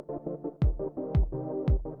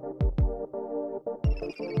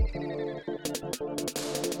It's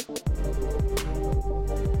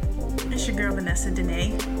your girl Vanessa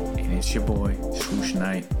Dene. And it's your boy, Swoosh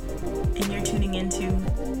Knight. And you're tuning into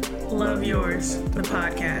Love Yours, the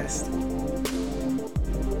podcast.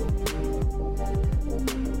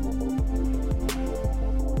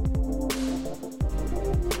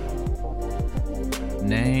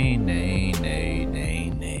 Nay.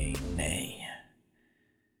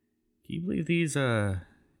 Can you believe these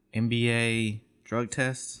NBA drug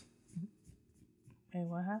tests? Hey,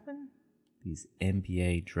 what happened? These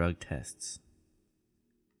NBA drug tests.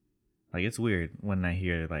 Like, it's weird when I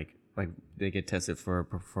hear like they get tested for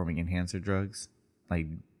performing enhancer drugs. Like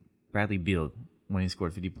Bradley Beal, when he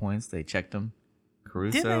scored 50 points, they checked him.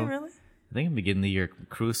 Caruso. Did they really? I think in the beginning of the year,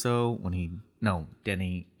 Caruso,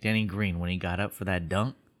 Danny Green, when he got up for that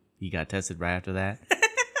dunk, he got tested right after that.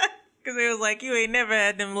 Because it was like, you ain't never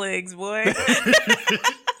had them legs, boy.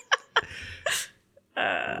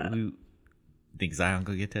 You think Zion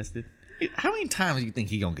gonna get tested? How many times do you think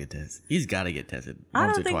he gonna get tested? He's got to get tested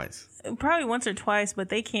once or twice. Probably once or twice, but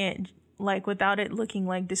they can't, like, without it looking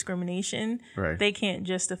like discrimination, right. They can't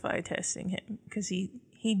justify testing him because he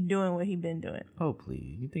doing what he been doing. Oh,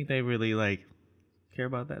 please. You think they really, like, care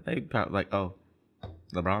about that? They probably like, oh,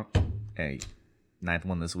 LeBron, hey, 9th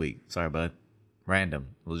one this week. Sorry, bud. Random.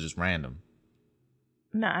 It was just random.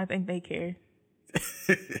 Nah, I think they care.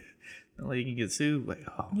 Like, you can get sued. Like,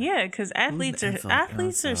 oh, yeah, because athletes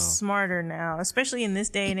are smarter now, especially in this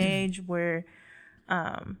day and age where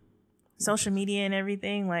social media and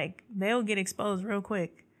everything, like, they'll get exposed real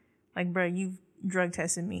quick. Like, bro, you've drug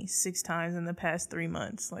tested me 6 times in the past 3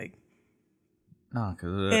 months. Like, no,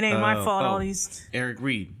 because it ain't my fault. All these Eric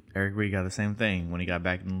Reed got the same thing when he got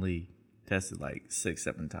back in the league. Tested like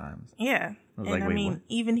 6-7 times. Yeah, I was like, wait, what?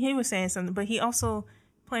 Even he was saying something, but he also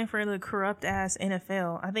playing for the corrupt ass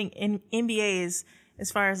NFL. I think NBA is, as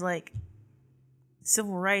far as like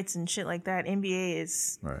civil rights and shit like that, NBA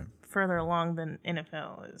is right further along than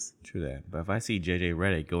NFL is. True that. But if I see JJ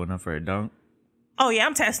Redick going up for a dunk, oh yeah,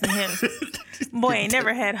 I'm testing him. Boy, ain't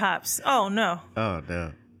never had hops. Oh no. Oh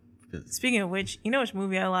no. Speaking of which, you know which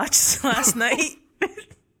movie I watched last night?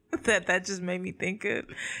 that just made me think of.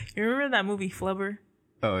 You remember that movie Flubber?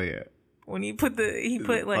 Oh yeah. When he put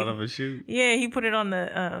like out of a shoe. Yeah, he put it on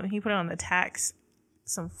the tacks,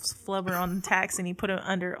 some flubber on the tacks, and he put it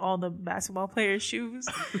under all the basketball players' shoes,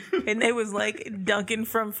 and they was like dunking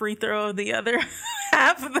from free throw of the other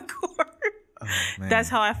half of the court. Oh, man. That's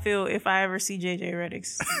how I feel if I ever see JJ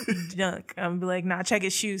Redick's dunk. I'm be like, nah, check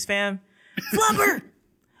his shoes, fam. Flubber.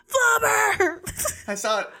 I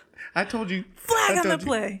saw it. I told you. Flag on the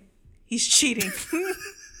play. He's cheating.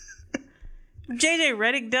 JJ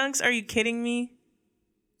Redick dunks? Are you kidding me?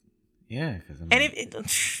 Yeah. And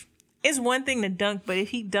it's one thing to dunk, but if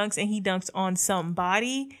he dunks and he dunks on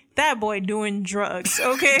somebody, that boy doing drugs,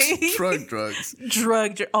 okay? drugs.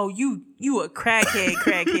 Oh, you a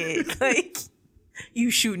crackhead. Like,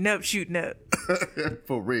 you shooting up.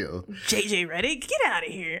 For real. JJ Redick, get out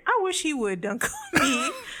of here. I wish he would dunk on me.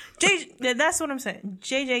 That's what I'm saying.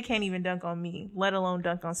 JJ can't even dunk on me, let alone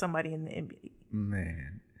dunk on somebody in the NBA.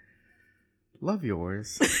 Man. Love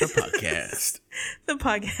Yours, the podcast. The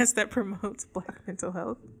podcast that promotes Black mental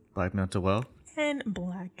health. Black mental wealth. And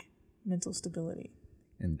Black mental stability.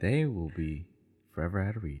 And they will be forever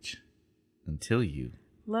out of reach until you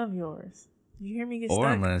love yours. You hear me get or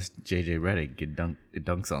stuck? Unless JJ Redick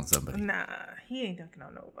dunks on somebody. Nah, he ain't dunking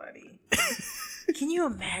on nobody. Can you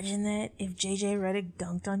imagine that? If JJ Redick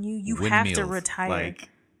dunked on you, you have to retire. Like,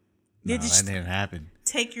 no, that didn't happen.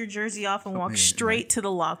 Take your jersey off and walk straight to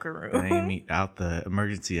the locker room. Out the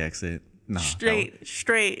emergency exit. No,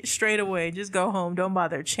 straight away. Just go home. Don't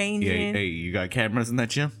bother changing. Hey, you got cameras in that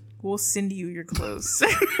gym? We'll send you your clothes.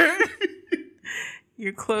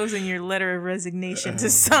 Your clothes and your letter of resignation to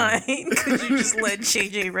sign because you just let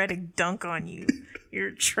JJ Redick dunk on you.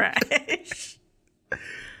 You're trash.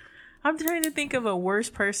 I'm trying to think of a worse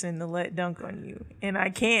person to let dunk on you, and I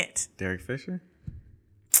can't. Derek Fisher?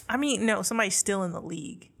 I mean, no, somebody's still in the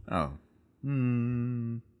league. Oh.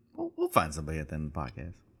 We'll find somebody at the end of the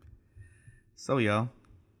podcast. So, y'all,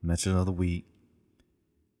 message of the week.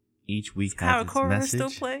 Each week has its message. Kyle Korver still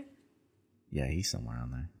play? Yeah, he's somewhere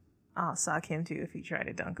on there. I'll sock him too if he tried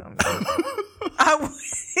to dunk on me.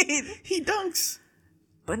 He dunks.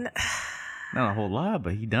 But not a whole lot,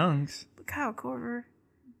 but he dunks. But Kyle Korver,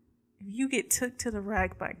 if you get took to the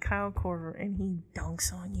rack by Kyle Korver and he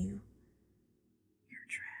dunks on you, you're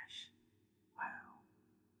trash. Wow.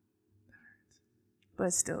 That hurts.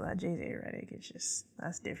 But still, that JJ Redick is just,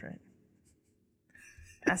 that's different.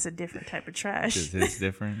 That's a different type of trash. It's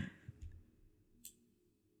different.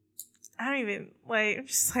 I don't even like.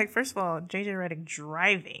 Just like, first of all, JJ Redick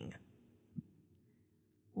driving,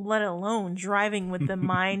 let alone driving with the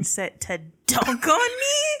mindset to dunk on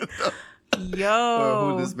me. Yo,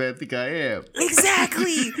 Or who this man think I am?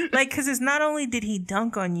 Exactly. Like, because it's not only did he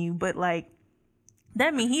dunk on you, but like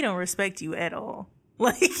that mean he don't respect you at all.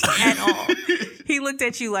 Like at all. He looked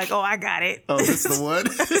at you like, oh, I got it. Oh, this the one?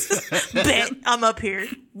 Bet I'm up here.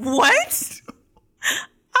 What?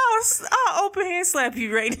 I'll open hand slap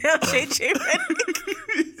you right now, JJ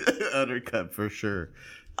Redick. Undercut for sure.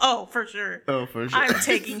 Oh, for sure. Oh, for sure. I'm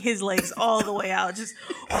taking his legs all the way out. Just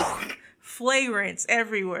flagrants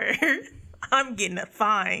everywhere. I'm getting a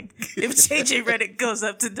fine if JJ Redick goes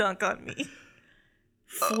up to dunk on me.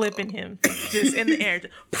 Flipping him just in the air.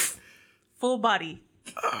 Full body.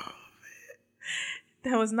 Oh, man.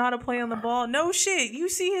 That was not a play on the ball. No shit. You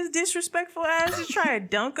see his disrespectful ass just try to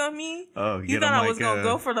dunk on me? Oh, you thought I was going to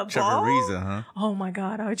go for the ball? Reza, huh? Oh my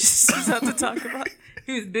God. I was just about to talk about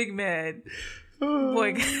he was big mad.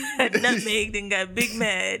 Boy got nutmegged and got big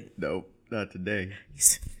mad. Nope, not today.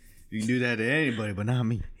 You can do that to anybody, but not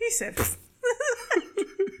me. He said,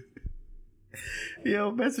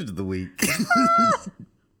 Yo, message of the week.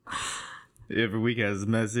 Every week has a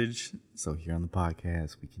message. So here on the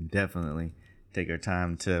podcast, we can definitely take our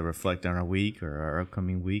time to reflect on our week or our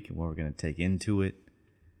upcoming week and what we're going to take into it.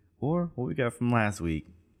 Or what we got from last week.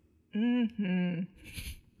 mm-hmm.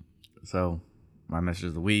 So, my message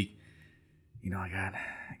of the week. You know, I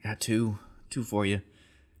got two for you.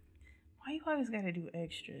 Why you always gotta do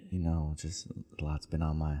extra? You know, just a lot's been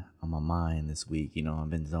on my mind this week. You know,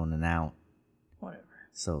 I've been zoning out. Whatever.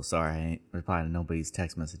 So sorry, I ain't replying to nobody's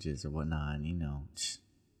text messages or whatnot. And, you know,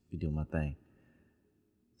 be doing my thing.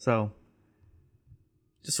 So,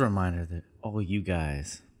 just a reminder that all you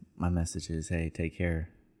guys, my message is, hey, take care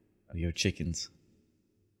of your chickens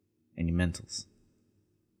and your mentals.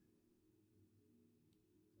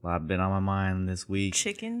 A lot been on my mind this week.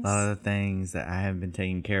 Chickens? A lot of the things that I haven't been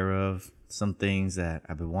taking care of. Some things that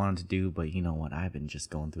I've been wanting to do, but you know what? I've been just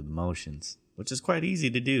going through the motions, which is quite easy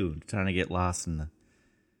to do. Trying to get lost in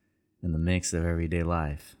the mix of everyday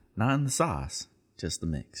life. Not in the sauce, just the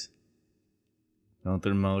mix. Going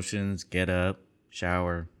through the motions, get up,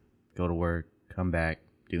 shower, go to work, come back,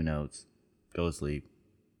 do notes, go to sleep.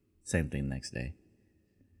 Same thing next day.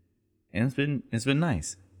 And it's been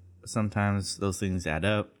nice. Sometimes those things add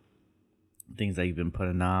up. Things that you've been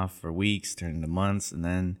putting off for weeks turn into months, and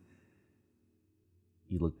then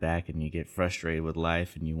you look back and you get frustrated with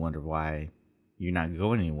life and you wonder why you're not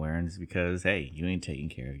going anywhere. And it's because, hey, you ain't taking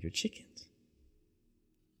care of your chickens.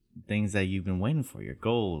 Things that you've been waiting for, your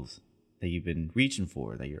goals that you've been reaching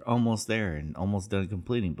for, that you're almost there and almost done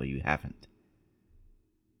completing, but you haven't.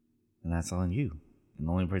 And that's on you. And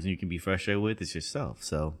the only person you can be frustrated with is yourself.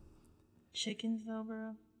 So, Chickens though,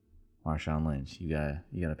 bro. Marshawn Lynch, you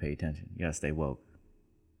gotta pay attention. You gotta stay woke.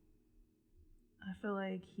 I feel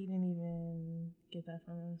like he didn't even get that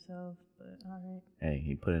from himself, but all right. Hey,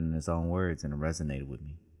 he put it in his own words and it resonated with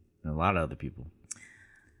me and a lot of other people.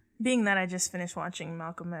 Being that I just finished watching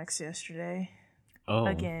Malcolm X yesterday. Oh.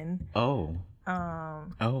 Again. Oh.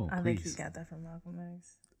 I think he got that from Malcolm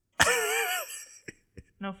X.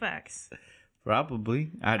 No facts. Probably.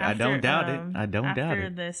 I don't doubt it. I don't doubt it. After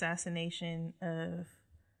the assassination of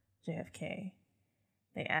JFK,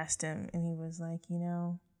 they asked him, and he was like, you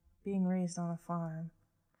know, being raised on a farm,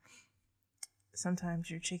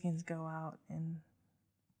 sometimes your chickens go out, and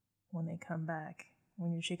when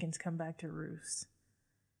your chickens come back to roost,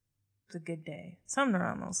 it's a good day. Something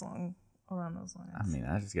around those lines. I mean,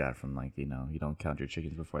 I just got it from, like, you know, you don't count your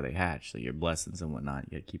chickens before they hatch, so your blessings and whatnot,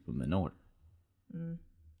 you gotta keep them in order. Mm.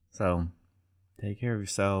 So, take care of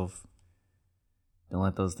yourself. Don't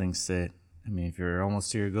let those things sit. I mean, if you're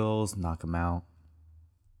almost to your goals, knock them out.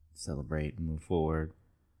 Celebrate and move forward.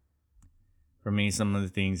 For me, some of the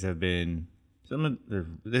things have been...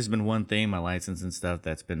 There's been one thing, my license and stuff,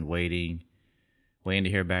 that's been waiting to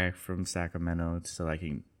hear back from Sacramento so I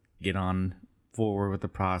can get on forward with the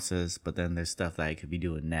process. But then there's stuff that I could be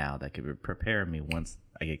doing now that could prepare me once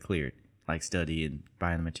I get cleared. Like study and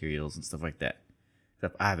buying the materials and stuff like that.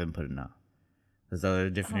 Stuff I haven't put enough. There's other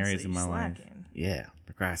different areas in my life. Yeah,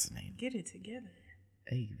 procrastinating. Get it together.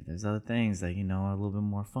 Hey, there's other things that, you know, are a little bit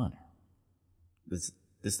more fun. This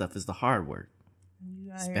stuff is the hard work.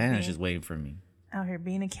 Spanish is waiting for me. Out here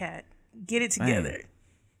being a cat. Get it together. Man.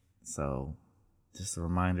 So, just a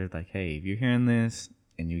reminder, like, hey, if you're hearing this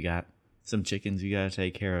and you got some chickens you got to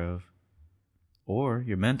take care of, or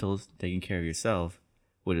your mentals, taking care of yourself,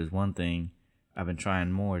 which is one thing I've been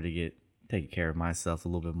trying more to get taking care of myself a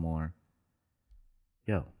little bit more.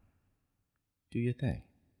 Yo, do your thing.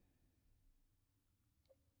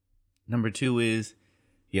 Number 2 is,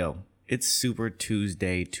 yo, it's Super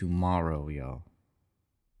Tuesday tomorrow, yo.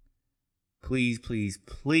 Please, please,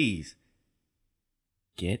 please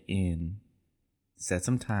get in, set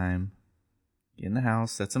some time, get in the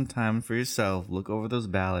house, set some time for yourself, look over those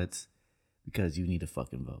ballots, because you need to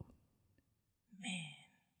fucking vote. Man.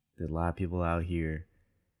 There's a lot of people out here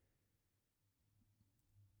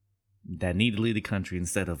that need to lead the country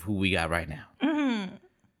instead of who we got right now. Mm-hmm.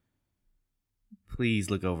 Please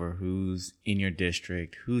look over who's in your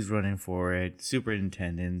district, who's running for it,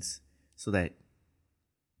 superintendents, so that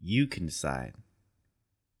you can decide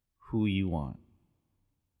who you want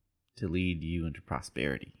to lead you into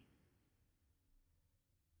prosperity.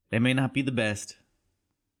 They may not be the best.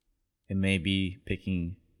 It may be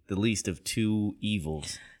picking the least of two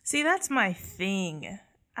evils. See, that's my thing.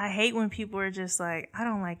 I hate when people are just like, I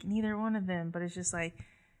don't like neither one of them, but it's just like,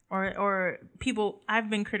 or people, I've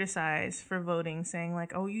been criticized for voting, saying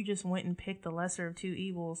like, oh, you just went and picked the lesser of two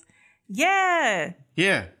evils. Yeah.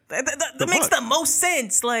 Yeah. That makes the most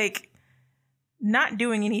sense. Like, not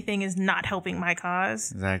doing anything is not helping my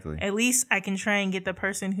cause. Exactly. At least I can try and get the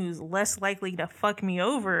person who's less likely to fuck me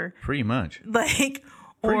over. Pretty much. Like,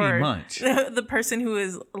 Pretty or much. the person who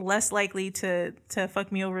is less likely to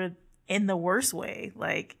fuck me over in the worst way.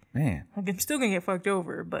 Like, man, I'm still gonna get fucked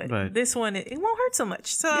over, but this one it won't hurt so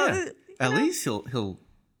much. So yeah, at least he'll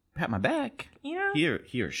pat my back. You know,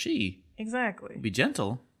 he or she exactly be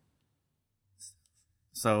gentle.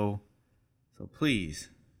 So please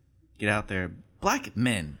get out there, black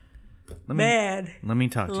men. Let me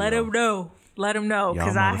talk to you. Let him know. Let him know,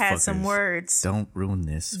 because I had some words. Don't ruin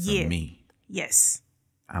this for me. Yes.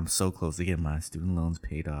 I'm so close to getting my student loans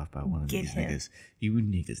paid off by one of these niggas. You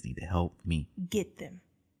niggas need to help me. Get them.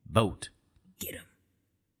 Vote. Get them.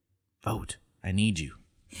 Vote. I need you.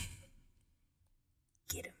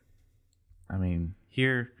 Get them. I mean,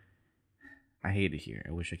 here, I hate it here.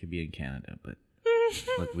 I wish I could be in Canada, but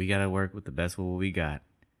look, we gotta work with the best of what we got.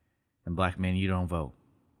 And black men, you don't vote.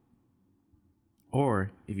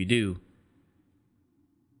 Or, if you do,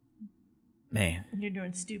 man. You're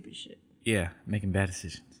doing stupid shit. Yeah, making bad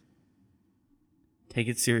decisions. Take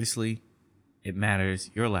it seriously. It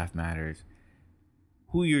matters. Your life matters.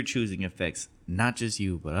 Who you're choosing affects not just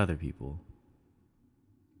you, but other people.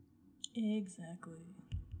 Exactly.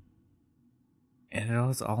 And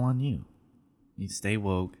it's all on you. You stay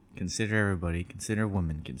woke. Consider everybody. Consider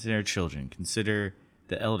women. Consider children. Consider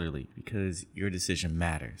the elderly, because your decision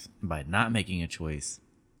matters. And by not making a choice,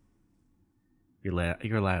 you're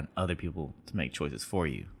allowing other people to make choices for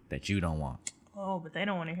you that you don't want. Oh, but they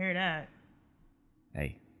don't want to hear that.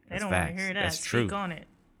 Hey, they don't want to hear that. That's Speak true. on it.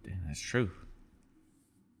 That's true.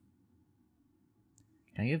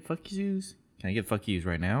 Can I get fuck yous? Can I get fuck yous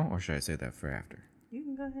right now, or should I say that for after? You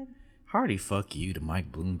can go ahead. Hardy fuck you to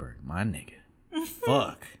Mike Bloomberg, my nigga.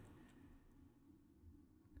 Fuck.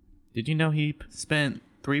 Did you know he spent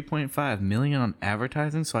 $3.5 million on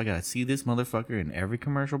advertising? So I gotta see this motherfucker in every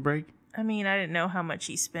commercial break. I mean, I didn't know how much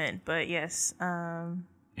he spent, but yes,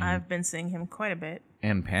 I've been seeing him quite a bit.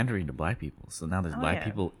 And pandering to black people. So now there's black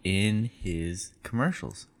people in his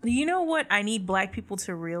commercials. You know what I need black people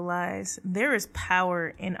to realize? There is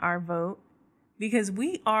power in our vote, because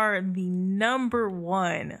we are the number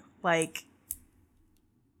one, like,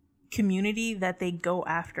 community that they go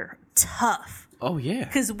after tough. Oh, yeah.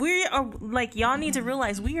 Because we are, like, y'all need to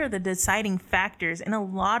realize we are the deciding factors in a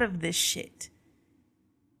lot of this shit.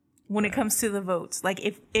 When it comes to the votes, like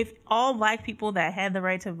if all black people that had the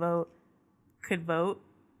right to vote could vote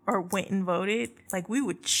or went and voted, like, we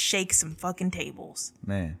would shake some fucking tables.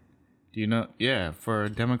 Man, do you know? Yeah, for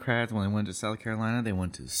Democrats, when they went to South Carolina, they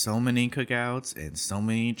went to so many cookouts and so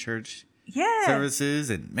many church services,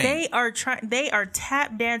 and man, they are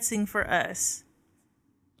tap dancing for us.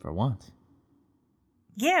 For once.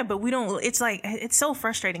 Yeah, but we don't. It's like, it's so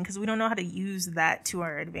frustrating because we don't know how to use that to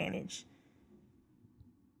our advantage.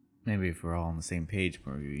 Maybe if we're all on the same page,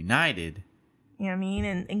 we're united. You know what I mean?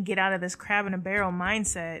 And get out of this crab in a barrel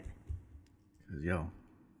mindset. Because, it'll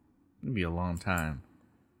be a long time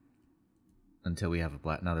until we have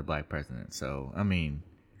another black president. So, I mean,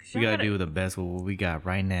 we got to do the best with what we got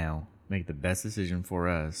right now. Make the best decision for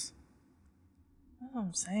us. That's what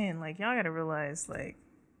I'm saying. Like, y'all got to realize, like,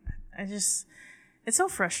 it's so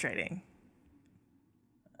frustrating.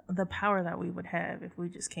 The power that we would have if we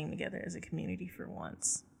just came together as a community for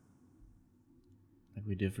once. Like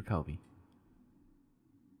we did for Kobe.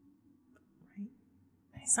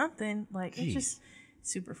 Right? Something. Like, It's just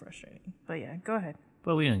super frustrating. But yeah, go ahead.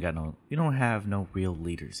 But we don't have no real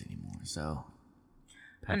leaders anymore, so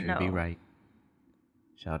Patrick would be right.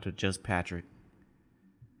 Shout out to just Patrick.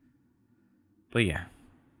 But yeah,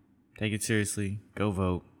 Take it seriously. Go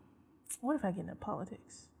vote. What if I get into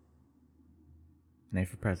politics? Nate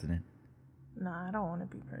for president. Nah, I don't want to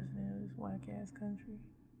be president of this whack ass country.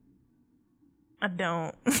 I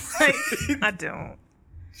don't. Like, I don't.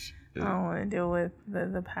 I don't want to deal with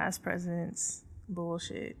the past presidents'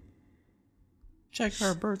 bullshit. Check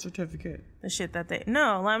her birth certificate. The shit that they...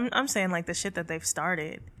 No, I'm saying, like, the shit that they've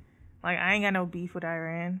started. Like, I ain't got no beef with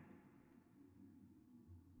Iran.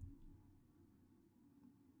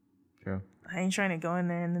 True. I ain't trying to go in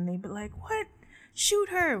there and then they be like, what? Shoot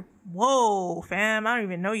her. Whoa, fam. I don't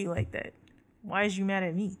even know you like that. Why is you mad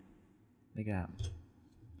at me? They got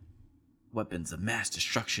weapons of mass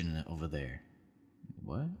destruction over there.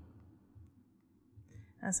 What?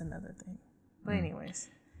 That's another thing. But anyways.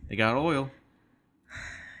 They got oil.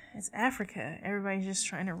 It's Africa. Everybody's just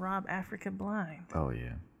trying to rob Africa blind. Oh,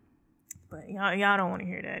 yeah. But y'all don't want to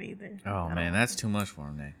hear that either. Oh, man. That's too much for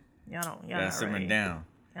them, Nate. Y'all Gotta simmer ready. down.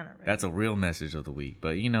 Y'all not ready. That's a real message of the week.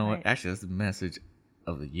 But you know what? Right. Actually, that's the message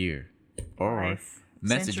of the year. Or Life.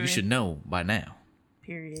 message Century. you should know by now.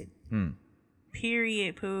 Period. Hmm.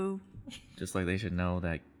 Period, poo. Just like they should know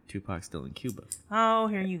that Tupac's still in Cuba. Oh,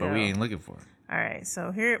 here you go. But we ain't looking for it. All right,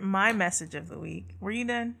 so here, my message of the week. Were you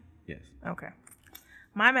done? Yes. Okay.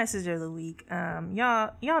 My message of the week.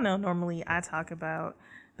 Y'all know normally I talk about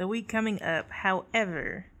the week coming up.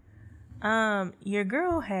 However, your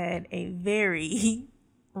girl had a very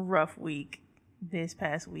rough week this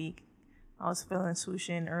past week. I was feeling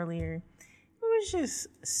swooshin' earlier. It was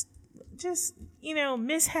just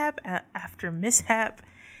mishap after mishap,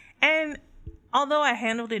 and although I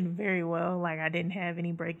handled it very well, like I didn't have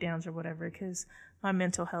any breakdowns or whatever, because my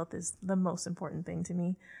mental health is the most important thing to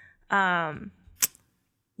me.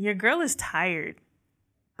 Your girl is tired,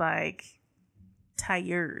 like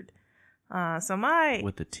tired. So my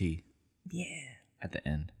With the T yeah, at the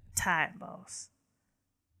end. tired, boss,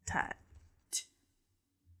 tired.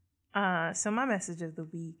 So my message of the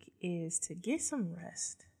week is to get some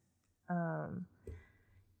rest.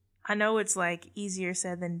 I know it's like easier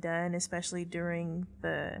said than done, especially during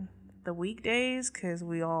the weekdays, because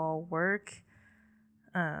we all work.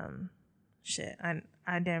 I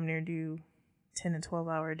damn near do 10 to 12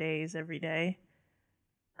 hour days every day.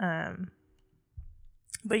 But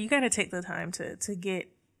you got to take the time to get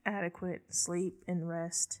adequate sleep and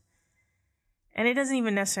rest. And it doesn't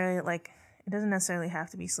necessarily have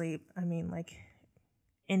to be sleep. I mean, like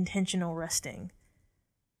intentional resting.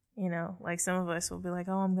 You know, like some of us will be like,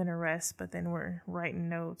 oh, I'm going to rest, but then we're writing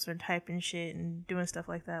notes or typing shit and doing stuff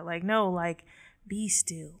like that. Like, no, like, be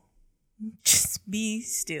still. Just be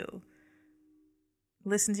still.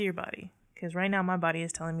 Listen to your body. Because right now my body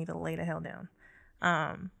is telling me to lay the hell down.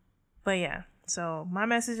 But yeah, so my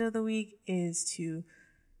message of the week is to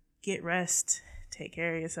get rest, take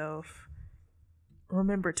care of yourself,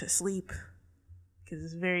 remember to sleep. Because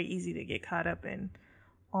it's very easy to get caught up in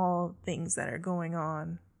all things that are going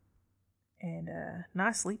on and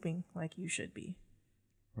not sleeping like you should be.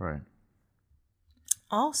 Right.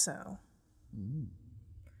 Also,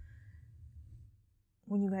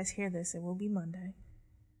 when you guys hear this, it will be Monday.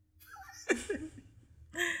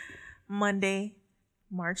 Monday,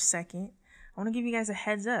 March 2nd. I want to give you guys a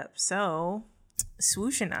heads up. So,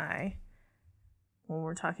 Swoosh and I, when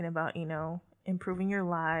we're talking about, improving your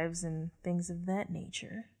lives and things of that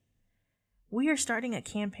nature, we are starting a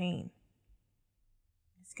campaign.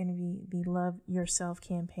 It's going to be the Love Yourself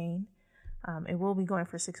campaign. It will be going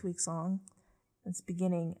for 6 weeks long. It's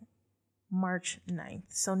beginning March 9th.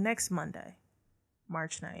 So next Monday,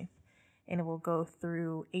 March 9th. And it will go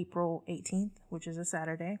through April 18th, which is a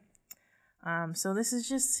Saturday. So this is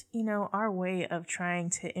just, our way of trying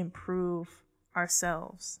to improve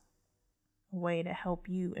ourselves. A way to help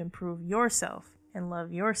you improve yourself and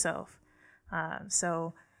love yourself.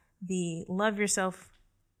 So the Love Yourself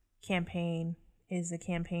campaign is a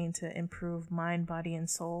campaign to improve mind, body, and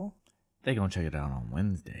soul. They're going to check it out on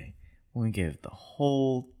Wednesday when we give the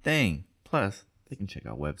whole thing. Plus, they can check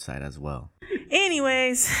our website as well.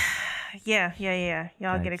 Anyways, yeah. Y'all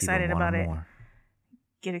Gotta get keep excited them about wanting it. more.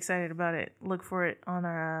 Get excited about it. Look for it on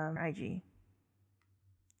our IG.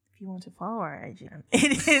 If you want to follow our IG,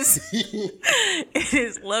 it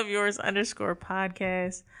is Love Yours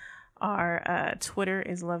 _podcast. Our Twitter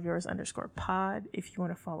is Love Yours _pod. If you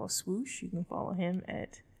want to follow Swoosh, you can follow him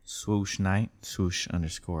at Swoosh Night, swoosh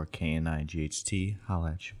 _KNIGHT.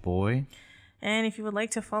 Holla at your boy. And if you would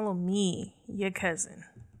like to follow me, your cousin,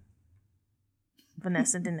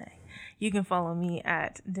 Vanessa Dene, you can follow me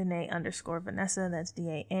at Dene _Vanessa. That's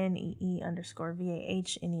DANEE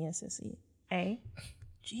 _VAHNESSEA.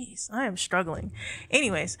 Jeez, I am struggling.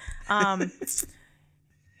 Anyways,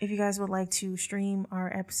 If you guys would like to stream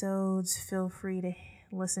our episodes, feel free to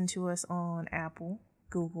listen to us on Apple,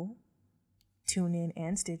 Google, TuneIn,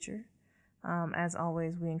 and Stitcher. As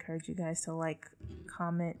always, we encourage you guys to like,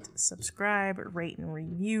 comment, subscribe, rate, and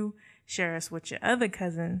review. Share us with your other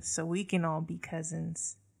cousins so we can all be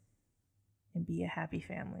cousins and be a happy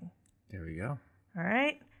family. There we go. All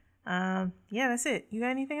right. Yeah, that's it. You got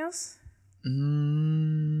anything else?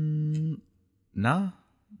 Nah,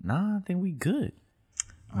 I think we good.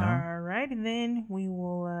 No? All right, and then we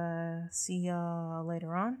will see y'all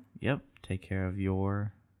later on. Yep. Take care of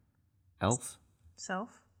your elf.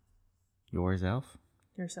 Self. Yours elf.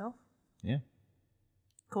 Yourself. Yeah.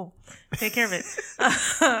 Cool. Take care of it.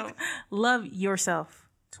 Love yourself.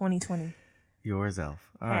 2020. Yours elf.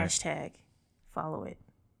 All right. Hashtag. Follow it.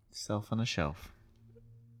 Self on a shelf.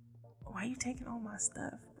 Why are you taking all my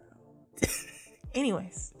stuff, bro?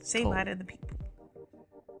 Anyways, say bye to the people.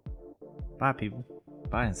 Bye, people.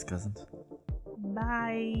 Bye, cousins.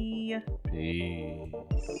 Bye. Peace.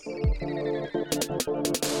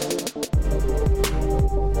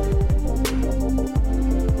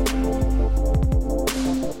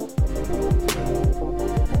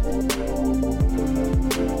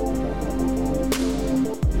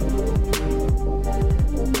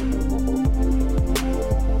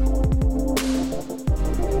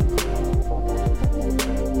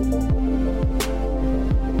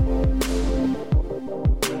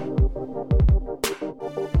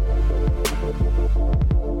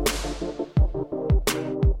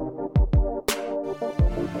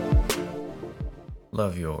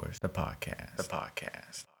 Love Yours, the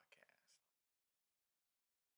podcast.